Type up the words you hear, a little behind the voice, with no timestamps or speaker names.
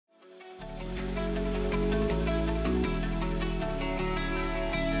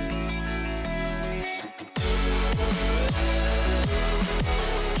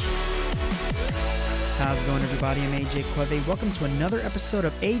everybody, I'm AJ Queve. Welcome to another episode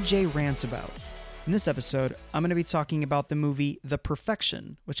of AJ Rants About. In this episode, I'm going to be talking about the movie The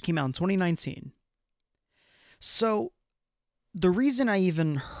Perfection, which came out in 2019. So, the reason I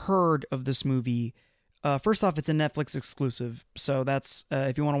even heard of this movie, first off, it's a Netflix exclusive, so that's,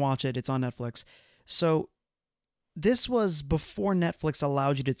 if you want to watch it, it's on Netflix. So, this was before Netflix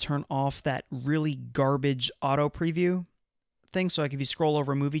allowed you to turn off that really garbage auto preview thing. So like if you scroll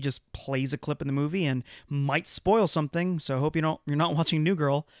over a movie, just plays a clip in the movie and might spoil something. So I hope you're not watching New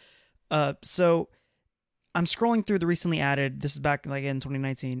Girl. So I'm scrolling through the recently added, this is back like in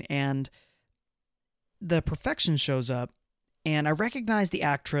 2019, and The Perfection shows up, and I recognize the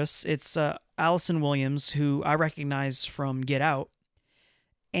actress. It's Allison Williams, who I recognize from Get Out,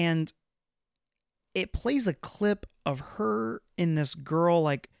 and it plays a clip of her in this girl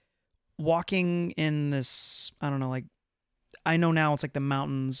like walking in this, I don't know, like, I know now it's like the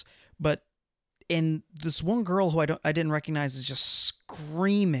mountains, but in this one girl who I didn't recognize is just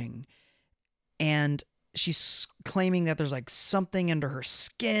screaming, and she's claiming that there's like something under her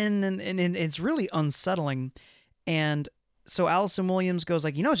skin, and it's really unsettling. And so Allison Williams goes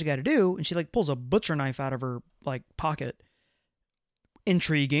like, you know what you got to do, and she like pulls a butcher knife out of her like pocket.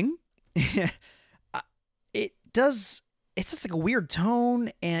 Intriguing. It's just like a weird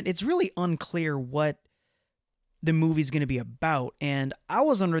tone, and it's really unclear what the movie's going to be about. And I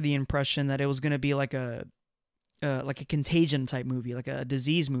was under the impression that it was going to be like a Contagion type movie, like a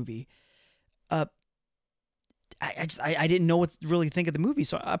disease movie. I didn't know what to really think of the movie,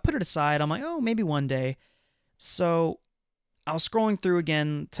 so I put it aside. I'm like, oh, maybe one day. So I was scrolling through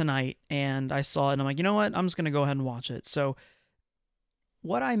again tonight, and I saw it, and I'm like, you know what? I'm just going to go ahead and watch it. So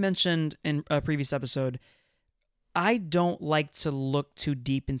what I mentioned in a previous episode, I don't like to look too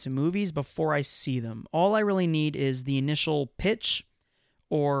deep into movies before I see them. All I really need is the initial pitch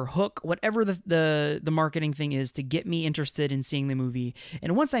or hook, whatever the marketing thing is, to get me interested in seeing the movie.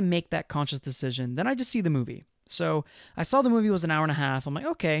 And once I make that conscious decision, then I just see the movie. So I saw the movie was an hour and a half. I'm like,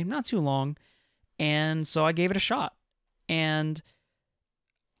 okay, not too long. And so I gave it a shot. And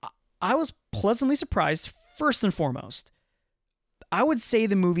I was pleasantly surprised, first and foremost. I would say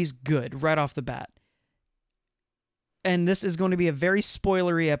the movie's good right off the bat. And this is going to be a very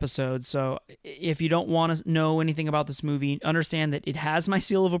spoilery episode, so if you don't want to know anything about this movie, understand that it has my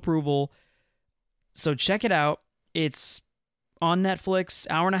seal of approval. So check it out. It's on Netflix,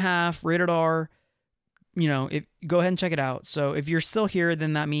 hour and a half, rated R. You know, go ahead and check it out. So if you're still here,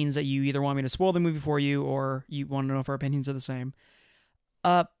 then that means that you either want me to spoil the movie for you, or you want to know if our opinions are the same.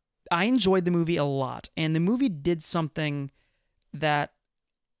 I enjoyed the movie a lot, and the movie did something that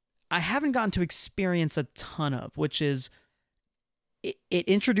I haven't gotten to experience a ton of, which is it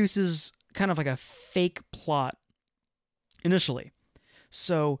introduces kind of like a fake plot initially.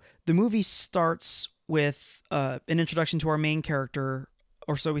 So the movie starts with an introduction to our main character,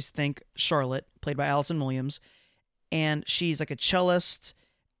 or so we think, Charlotte, played by Allison Williams, and she's like a cellist,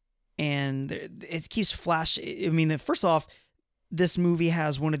 and it keeps flashing. I mean, first off, this movie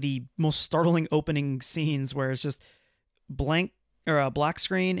has one of the most startling opening scenes where it's just blank, or a black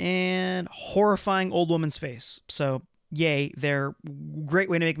screen, and horrifying old woman's face. So yay, they're great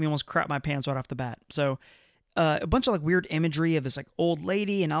way to make me almost crap my pants right off the bat. So a bunch of like weird imagery of this like old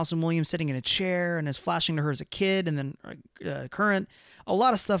lady and Allison Williams sitting in a chair, and is flashing to her as a kid, and then current, a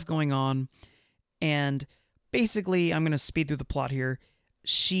lot of stuff going on. And basically, I'm going to speed through the plot here.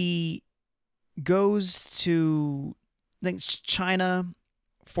 She goes to, I think, China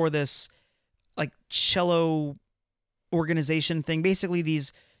for this like cello organization thing. Basically,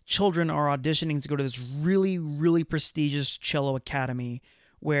 these children are auditioning to go to this really, really prestigious cello academy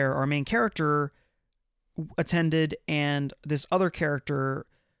where our main character attended, and this other character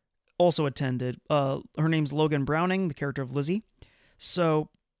also attended. Her name's Logan Browning, the character of Lizzie. So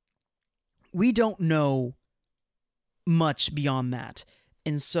we don't know much beyond that.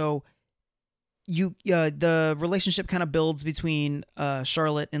 And so the relationship kind of builds between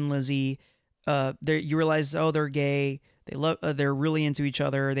Charlotte and Lizzie. You realize, oh, they're gay. They're really into each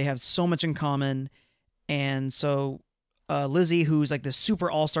other. They have so much in common. And so Lizzie, who's like the super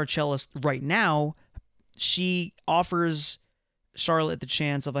all-star cellist right now, she offers Charlotte the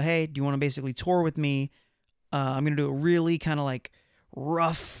chance of, hey, do you want to basically tour with me? I'm going to do a really kind of like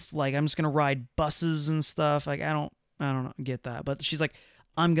rough, like I'm just going to ride buses and stuff. Like, I don't get that. But she's like,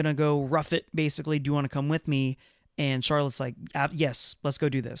 I'm going to go rough it, basically. Do you want to come with me? And Charlotte's like, yes, let's go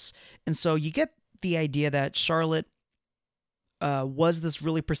do this. And so you get the idea that Charlotte was this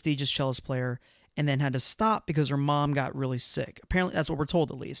really prestigious cellist player, and then had to stop because her mom got really sick. Apparently, that's what we're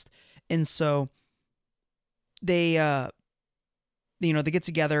told, at least. And so they, they get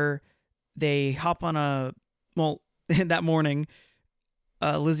together, they hop on a well, that morning,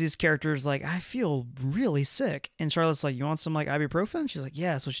 Lizzie's character is like, I feel really sick. And Charlotte's like, you want some like ibuprofen? She's like,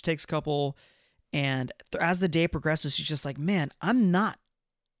 yeah. So she takes a couple. And as the day progresses, she's just like, man, I'm not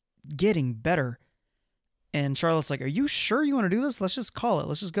getting better. And Charlotte's like, are you sure you want to do this? Let's just call it.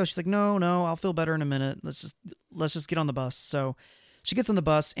 Let's just go. She's like, no, I'll feel better in a minute. Let's just get on the bus. So she gets on the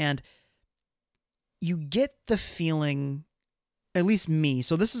bus, and you get the feeling, at least me.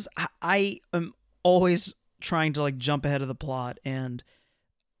 So this is, I am always trying to like jump ahead of the plot, and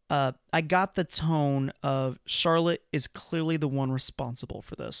I got the tone of Charlotte is clearly the one responsible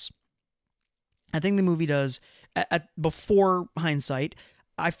for this. I think the movie does, before hindsight,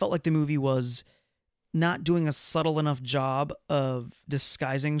 I felt like the movie was not doing a subtle enough job of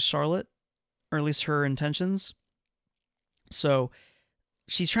disguising Charlotte, or at least her intentions. So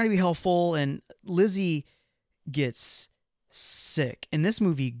she's trying to be helpful, and Lizzie gets sick, and this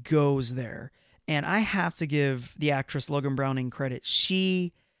movie goes there. And I have to give the actress Logan Browning credit.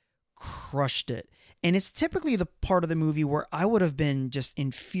 She crushed it. And it's typically the part of the movie where I would have been just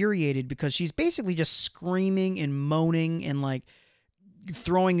infuriated, because she's basically just screaming and moaning and like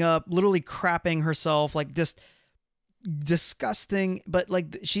throwing up, literally crapping herself, like just disgusting. But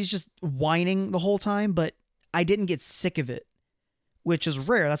like she's just whining the whole time, but I didn't get sick of it, which is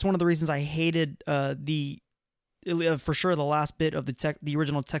rare. That's one of the reasons I hated for sure the last bit of the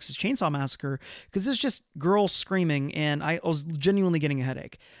original Texas Chainsaw Massacre, because it's just girls screaming, and I was genuinely getting a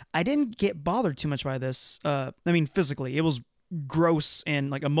headache. I didn't get bothered too much by this. I mean, physically, it was gross, and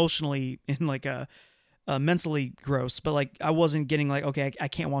like emotionally and like mentally gross, but like I wasn't getting like, okay, I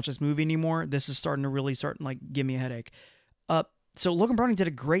can't watch this movie anymore. This is starting to really like give me a headache. So Logan Browning did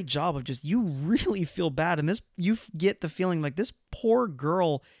a great job of just, you really feel bad, and this, you get the feeling like this poor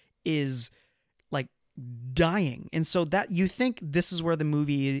girl is like dying. And so that you think this is where the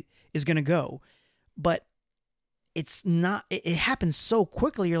movie is going to go, but it's not. It happens so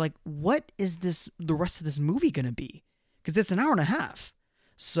quickly. You're like, what is the rest of this movie going to be? Because it's an hour and a half.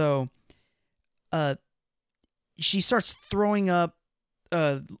 So she starts throwing up,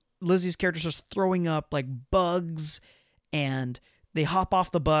 Lizzie's character starts throwing up like bugs, and they hop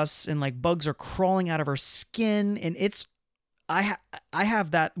off the bus, and like bugs are crawling out of her skin. And it's, I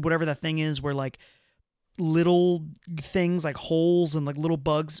have that, whatever that thing is, where like little things like holes and like little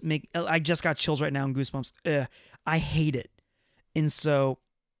bugs make, I just got chills right now and goosebumps. I hate it. And so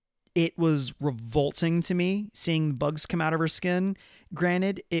it was revolting to me seeing bugs come out of her skin.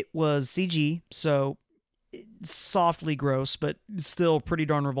 Granted, it was CG, so softly gross, but still pretty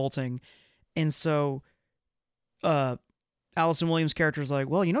darn revolting. And so Allison Williams' character is like,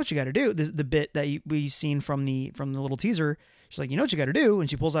 well, you know what you got to do. The bit that we've seen from the little teaser. She's like, you know what you got to do, and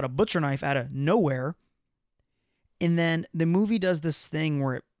she pulls out a butcher knife out of nowhere. And then the movie does this thing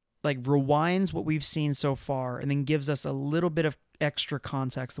where it like rewinds what we've seen so far, and then gives us a little bit of extra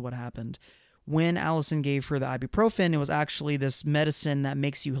context of what happened. When Allison gave her the ibuprofen, it was actually this medicine that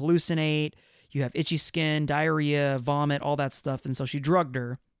makes you hallucinate. You have itchy skin, diarrhea, vomit, all that stuff. And so she drugged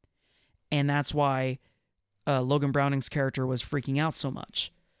her. And that's why Logan Browning's character was freaking out so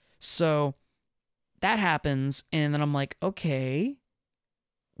much. So that happens. And then I'm like, okay,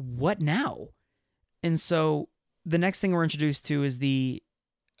 what now? And so the next thing we're introduced to is the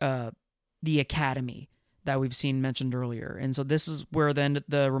academy that we've seen mentioned earlier. And so this is where then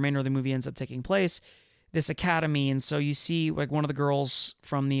the remainder of the movie ends up taking place, this academy. And so you see like one of the girls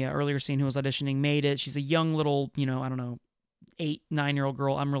from the earlier scene who was auditioning made it. She's a young little, I don't know, 8-9-year-old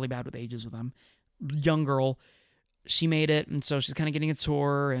girl. I'm really bad with ages with them. Young girl. She made it. And so she's kind of getting a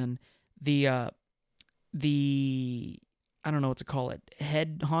tour, and the I don't know what to call it,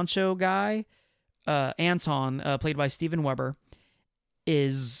 head honcho guy, Anton, played by Steven Weber,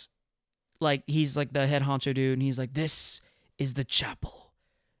 is like, he's like the head honcho dude, and he's like, this is the chapel,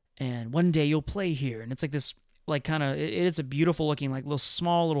 and one day you'll play here. And it's like this, like, kind of, it is a beautiful looking, like,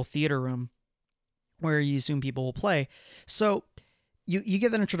 small little theater room where you assume people will play. So you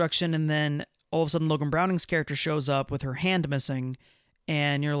get that introduction, and then all of a sudden Logan Browning's character shows up with her hand missing,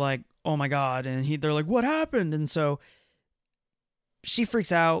 and you're like, oh my God. And they're like, what happened? And so she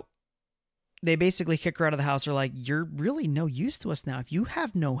freaks out. They basically kick her out of the house. They're like, you're really no use to us now. If you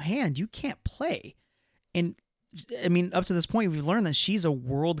have no hand, you can't play. And I mean, up to this point, we've learned that she's a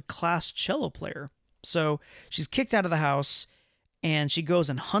world-class cello player. So she's kicked out of the house, and she goes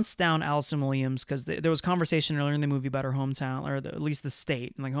and hunts down Allison Williams, because there was conversation earlier in the movie about her hometown, or at least the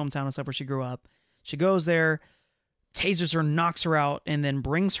state, and like hometown and stuff where she grew up. She goes there, tasers her, knocks her out, and then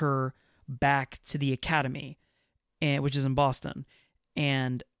brings her back to the academy, which is in Boston.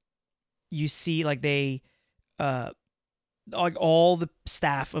 And you see like like all the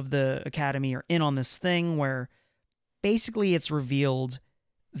staff of the academy are in on this thing where basically it's revealed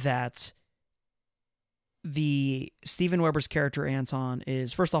that the Steven Weber's character Anton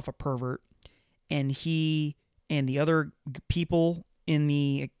is first off a pervert, and he and the other people in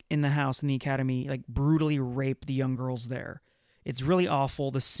the house in the academy like brutally rape the young girls there. It's really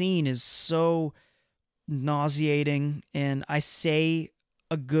awful. The scene is so nauseating, and I say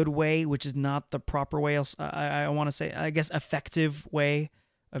a good way, which is not the proper way. I want to say, I guess, effective way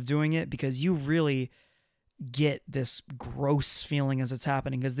of doing it, because you really get this gross feeling as it's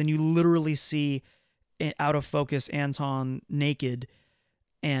happening, because then you literally see out of focus Anton naked,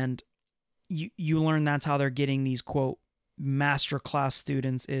 and you learn that's how they're getting these quote master class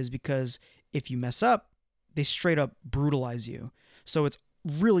students, is because if you mess up, they straight up brutalize you. So it's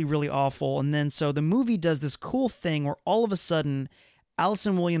really, really awful. And then so the movie does this cool thing where all of a sudden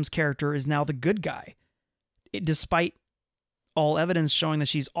Allison Williams' character is now the good guy, despite all evidence showing that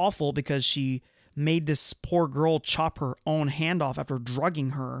she's awful because she made this poor girl chop her own hand off after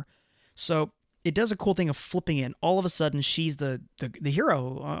drugging her. So it does a cool thing of flipping it. All of a sudden, she's the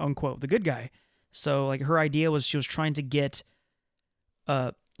hero, unquote, the good guy. So like her idea was she was trying to get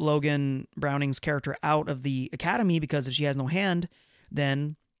Logan Browning's character out of the academy, because if she has no hand,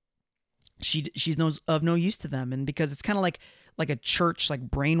 then she's of no use to them. And because it's kind of like a church, like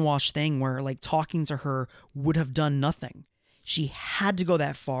brainwash thing where like talking to her would have done nothing. She had to go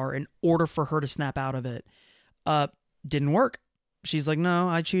that far in order for her to snap out of it. Didn't work. She's like, no,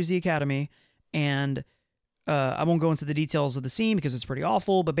 I choose the academy. And I won't go into the details of the scene because it's pretty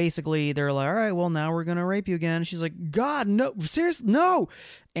awful, but basically they're like, all right, well, now we're going to rape you again. She's like, God, no, seriously, no.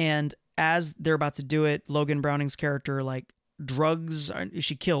 And as they're about to do it, Logan Browning's character, like,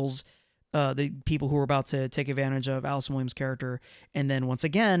 she kills the people who are about to take advantage of Allison Williams' character. And then once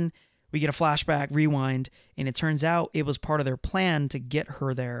again, we get a flashback, rewind, and it turns out it was part of their plan to get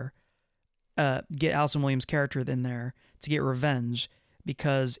her there, get Allison Williams' character in there to get revenge,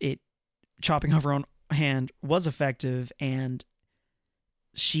 because chopping off her own hand was effective, and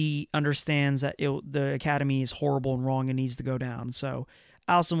she understands that the academy is horrible and wrong and needs to go down. So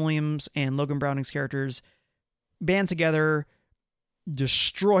Allison Williams and Logan Browning's characters band together,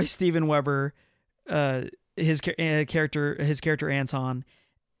 destroy Steven Weber, his character Anton,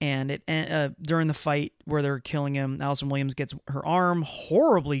 and during the fight where they're killing him, Allison Williams gets her arm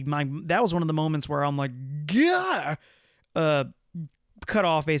horribly. That was one of the moments where I'm like, yeah, cut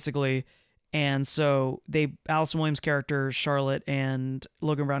off basically. And so Allison Williams' character Charlotte and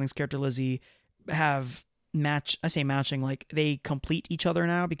Logan Browning's character Lizzie have matching, like they complete each other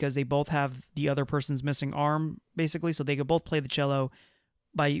now, because they both have the other person's missing arm basically, so they could both play the cello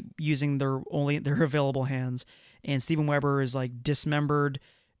by using their available hands. And Steven Weber is like dismembered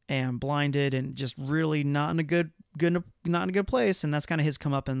and blinded and just really not in a good place, and that's kind of his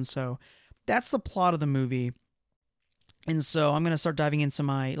comeuppance. So that's the plot of the movie. And so I'm going to start diving into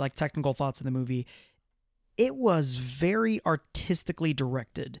my like technical thoughts of the movie. It was very artistically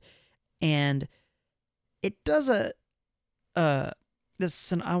directed, and it does I want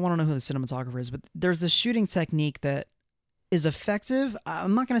to know who the cinematographer is, but there's this shooting technique that is effective.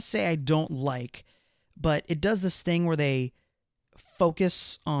 I'm not going to say I don't like, but it does this thing where they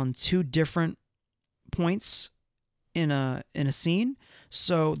focus on two different points in a scene.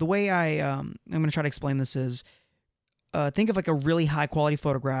 So the way I'm going to try to explain this is, think of like a really high quality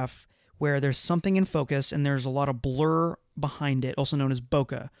photograph where there's something in focus and there's a lot of blur behind it, also known as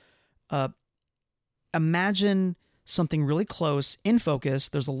bokeh. Imagine something really close in focus.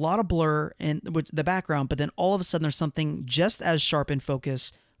 There's a lot of blur in the background, but then all of a sudden there's something just as sharp in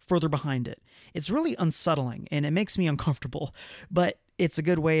focus further behind it. It's really unsettling and it makes me uncomfortable, but it's a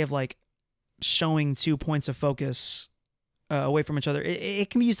good way of like showing 2 points of focus away from each other. It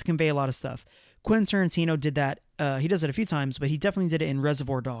can be used to convey a lot of stuff. Quentin Tarantino did that. He does it a few times, but he definitely did it in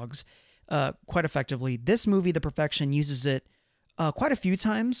Reservoir Dogs quite effectively. This movie, The Perfection, uses it quite a few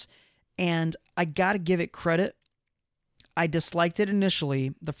times, and I gotta give it credit. I disliked it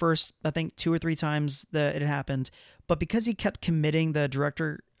initially, the first, I think, 2 or 3 times that it happened, but because the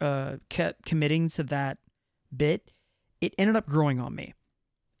director kept committing to that bit, it ended up growing on me.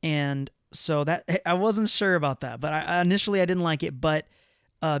 And so that I wasn't sure about that, but initially I didn't like it, but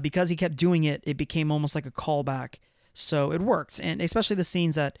because he kept doing it, it became almost like a callback. So it worked. And especially the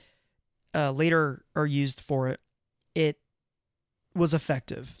scenes that later are used for it, it was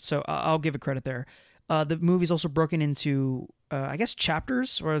effective. So I'll give it credit there. The movie's also broken into, I guess,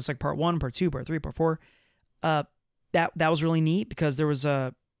 chapters, where it's like part 1, part 2, part 3, part 4. That was really neat, because there was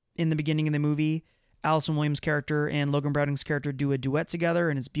in the beginning of the movie, Allison Williams' character and Logan Browning's character do a duet together,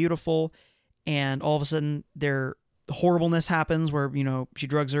 and it's beautiful. And all of a sudden, they're horribleness happens where, she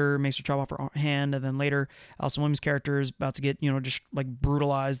drugs her, makes her chop off her hand. And then later Allison Williams' character is about to get, just like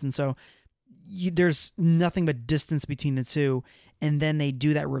brutalized. And so there's nothing but distance between the two. And then they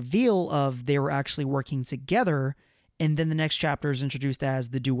do that reveal of they were actually working together. And then the next chapter is introduced as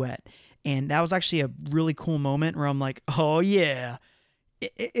the duet. And that was actually a really cool moment where I'm like, oh yeah,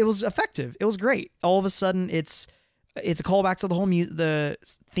 it was effective. It was great. All of a sudden it's a callback to the whole the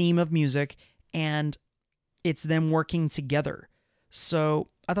theme of music, and it's them working together. So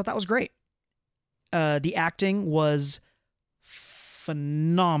I thought that was great. The acting was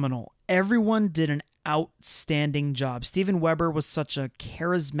phenomenal. Everyone did an outstanding job. Steven Weber was such a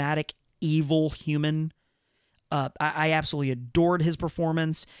charismatic, evil human. I absolutely adored his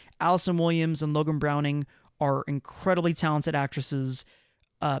performance. Allison Williams and Logan Browning are incredibly talented actresses.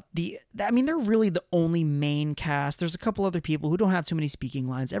 They're really the only main cast. There's a couple other people who don't have too many speaking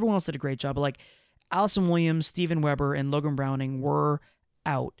lines. Everyone else did a great job, but like Allison Williams, Steven Weber, and Logan Browning were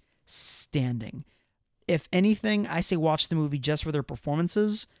outstanding. If anything, I say watch the movie just for their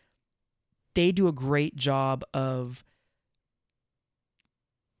performances. They do a great job of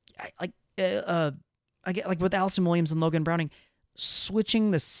I get like with Allison Williams and Logan Browning, switching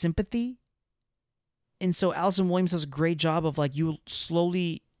the sympathy. And so Allison Williams does a great job of like, you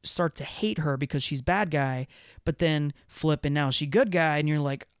slowly start to hate her because she's bad guy, but then flip and now she good guy. And you're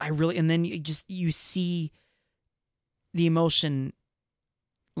like, and then you see the emotion,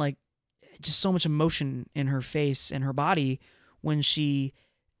 like just so much emotion in her face and her body when she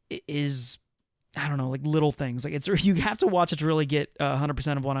is, I don't know, like little things. Like you have to watch it to really get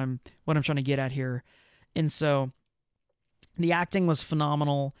 100% of what I'm trying to get at here. And so the acting was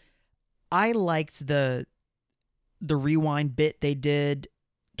phenomenal. I liked the rewind bit they did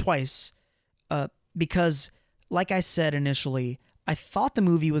twice because, like I said initially, I thought the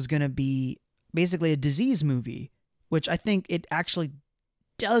movie was going to be basically a disease movie, which I think it actually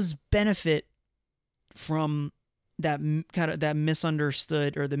does benefit from that kind of that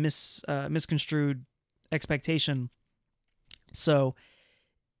misunderstood or the misconstrued expectation. So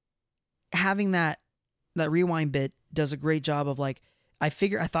having that rewind bit does a great job of like, I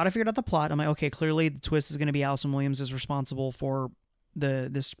thought I figured out the plot. I'm like, okay, clearly the twist is going to be Allison Williams is responsible for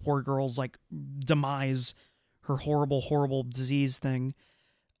this poor girl's like demise, her horrible disease thing.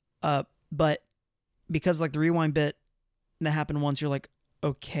 But because like the rewind bit that happened once, you're like,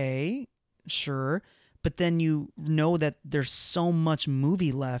 okay, sure. But then you know that there's so much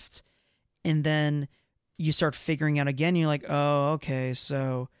movie left, and then you start figuring out again. You're like, oh, okay,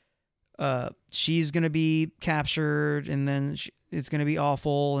 so she's going to be captured, and then it's going to be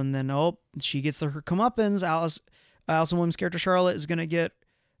awful. And then, she gets her comeuppance. Allison Williams' character Charlotte is going to get,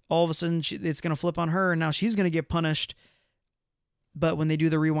 all of a sudden, it's going to flip on her, and now she's going to get punished. But when they do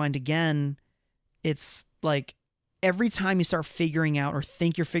the rewind again, it's like every time you start figuring out or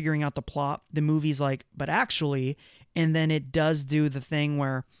think you're figuring out the plot, the movie's like, but actually, and then it does do the thing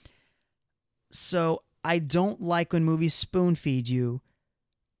where, so I don't like when movies spoon feed you,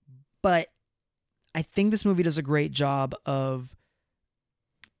 but I think this movie does a great job of,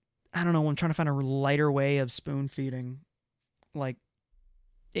 I don't know, I'm trying to find a lighter way of spoon feeding. Like,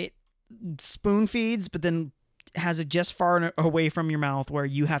 it spoon feeds, but then has it just far away from your mouth where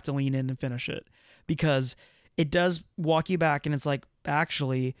you have to lean in and finish it. Because it does walk you back, and it's like,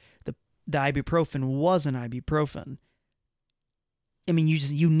 actually, the ibuprofen was an ibuprofen. I mean,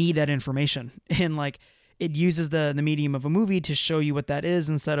 you need that information. And like, it uses the medium of a movie to show you what that is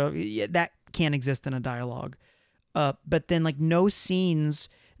instead of, that can't exist in a dialogue. But then like no scenes,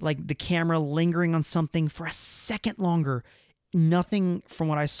 like the camera lingering on something for a second longer. Nothing from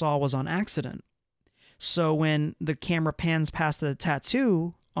what I saw was on accident. So when the camera pans past the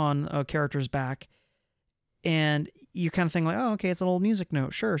tattoo on a character's back, and you kind of think like, oh, okay, it's an old music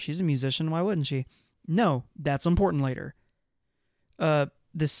note. Sure, she's a musician. Why wouldn't she? No, that's important later.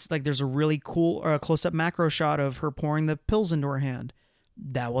 There's a really cool close-up macro shot of her pouring the pills into her hand.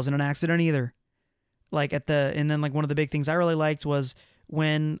 That wasn't an accident either. And then like one of the big things I really liked was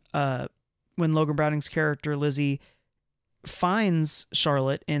when Logan Browning's character Lizzie finds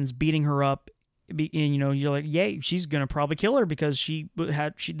Charlotte and's beating her up, you're like, yay, she's gonna probably kill her because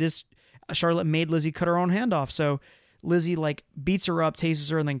Charlotte made Lizzie cut her own hand off. So Lizzie like beats her up,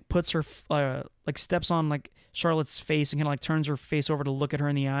 tases her, and then puts her like steps on like Charlotte's face and kind of like turns her face over to look at her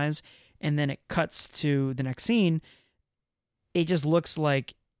in the eyes, and then it cuts to the next scene. It just looks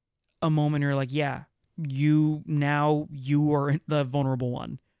like a moment where you're like, yeah, you are the vulnerable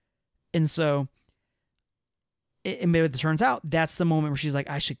one. And so it turns out that's the moment where she's like,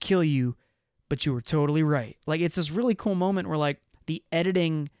 I should kill you, but you were totally right. Like, it's this really cool moment where like the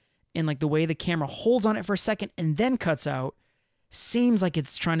editing and like the way the camera holds on it for a second and then cuts out seems like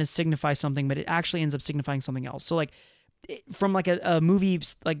it's trying to signify something, but it actually ends up signifying something else. So like from like a movie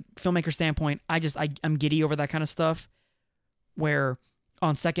like filmmaker standpoint, I'm giddy over that kind of stuff, where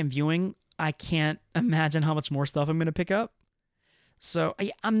on second viewing I can't imagine how much more stuff I'm going to pick up. So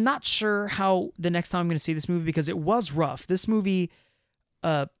I'm not sure how the next time I'm going to see this movie, because it was rough. This movie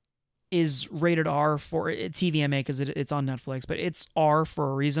is rated R for TVMA because it's on Netflix, but it's R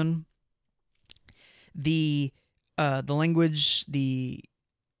for a reason. The language, the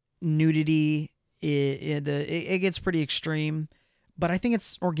nudity, it gets pretty extreme, but I think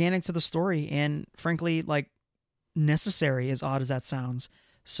it's organic to the story and frankly, like, necessary, as odd as that sounds.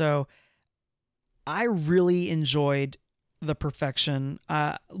 So I really enjoyed The Perfection.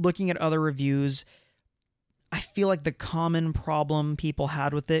 Looking at other reviews, I feel like the common problem people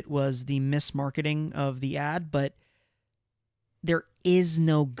had with it was the mismarketing of the ad, but there is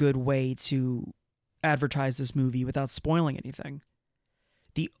no good way to advertise this movie without spoiling anything.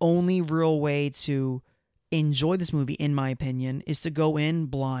 The only real way to enjoy this movie, in my opinion, is to go in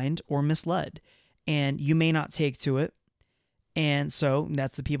blind or misled, and you may not take to it. And so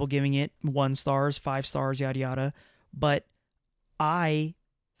that's the people giving it 1 stars, 5 stars, yada, yada. But I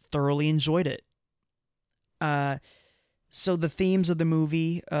thoroughly enjoyed it. So the themes of the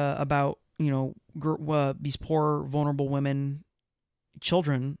movie, about, these poor, vulnerable women,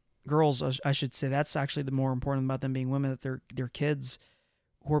 children, girls, I should say, that's actually the more important about them being women, that they're kids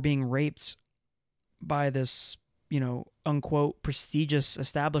who are being raped by this, unquote, prestigious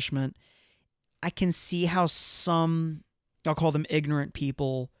establishment. I can see how some, I'll call them ignorant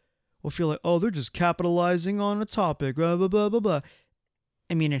people, will feel like, oh, they're just capitalizing on a topic, blah, blah, blah, blah, blah.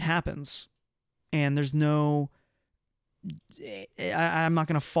 I mean, it happens. And there's no, I'm not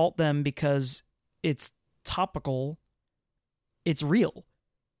going to fault them because it's topical. It's real.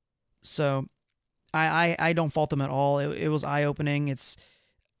 So I don't fault them at all. It was eye-opening.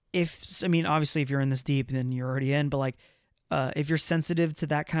 Obviously if you're in this deep, then you're already in, but like, if you're sensitive to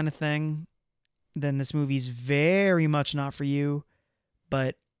that kind of thing, then this movie's very much not for you.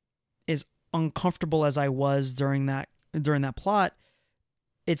 But as uncomfortable as I was during that plot,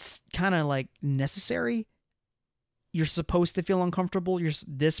 it's kind of like necessary. You're supposed to feel uncomfortable.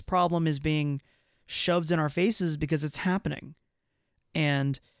 This problem is being shoved in our faces because it's happening.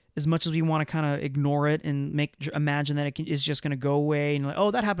 And as much as we want to kind of ignore it and imagine that is just going to go away and like, oh,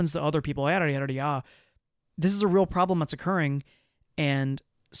 that happens to other people, yada, yada, yada. This is a real problem that's occurring. And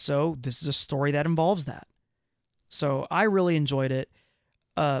so this is a story that involves that. So I really enjoyed it.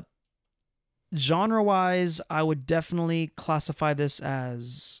 Genre-wise, I would definitely classify this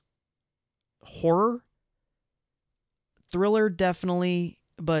as horror. Thriller, definitely,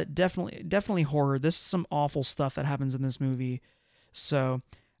 but definitely horror. This is some awful stuff that happens in this movie. So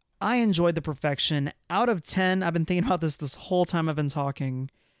I enjoyed The Perfection. Out of 10, I've been thinking about this whole time I've been talking.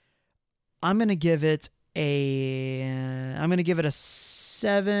 I'm going to give it a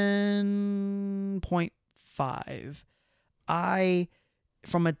 7.5.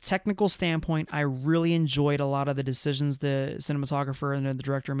 From a technical standpoint, I really enjoyed a lot of the decisions the cinematographer and the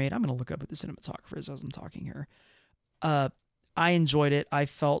director made. I'm going to look up who the cinematographer is as I'm talking here. I enjoyed it. I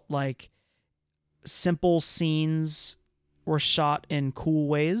felt like simple scenes were shot in cool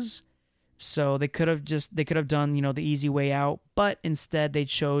ways. So they could have done, the easy way out, but instead they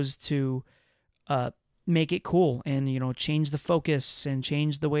chose to make it cool and, change the focus and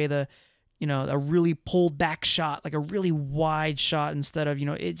change the way a really pulled back shot, like a really wide shot instead of,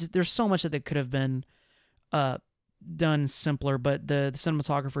 there's so much that could have been done simpler, but the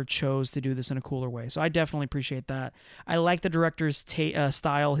cinematographer chose to do this in a cooler way. So I definitely appreciate that. I like the director's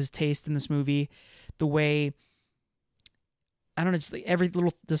style, his taste in this movie, the way, I don't know, just like every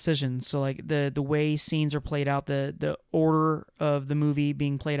little decision. So like the way scenes are played out, the order of the movie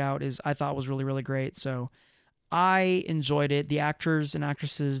being played out I thought was really, really great. So I enjoyed it. The actors and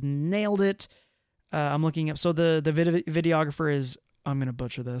actresses nailed it. I'm looking up. So the videographer is, I'm going to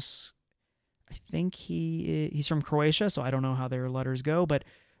butcher this. I think he's from Croatia, so I don't know how their letters go, but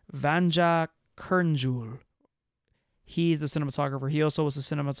Vanja Krnjul. He's the cinematographer. He also was the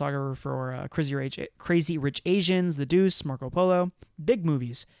cinematographer for Crazy Rich Asians, The Deuce, Marco Polo. Big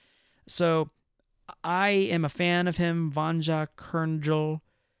movies. So I am a fan of him, Vanja Krnjul.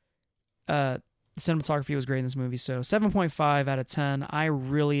 The cinematography was great in this movie, so 7.5 out of 10. I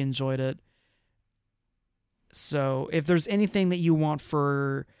really enjoyed it. So if there's anything that you want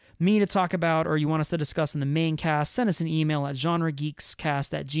for me to talk about or you want us to discuss in the main cast, send us an email at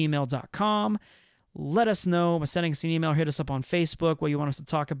genregeekscast@gmail.com. Let us know by sending us an email. Hit us up on Facebook what you want us to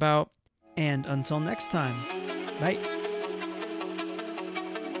talk about. And until next time, bye.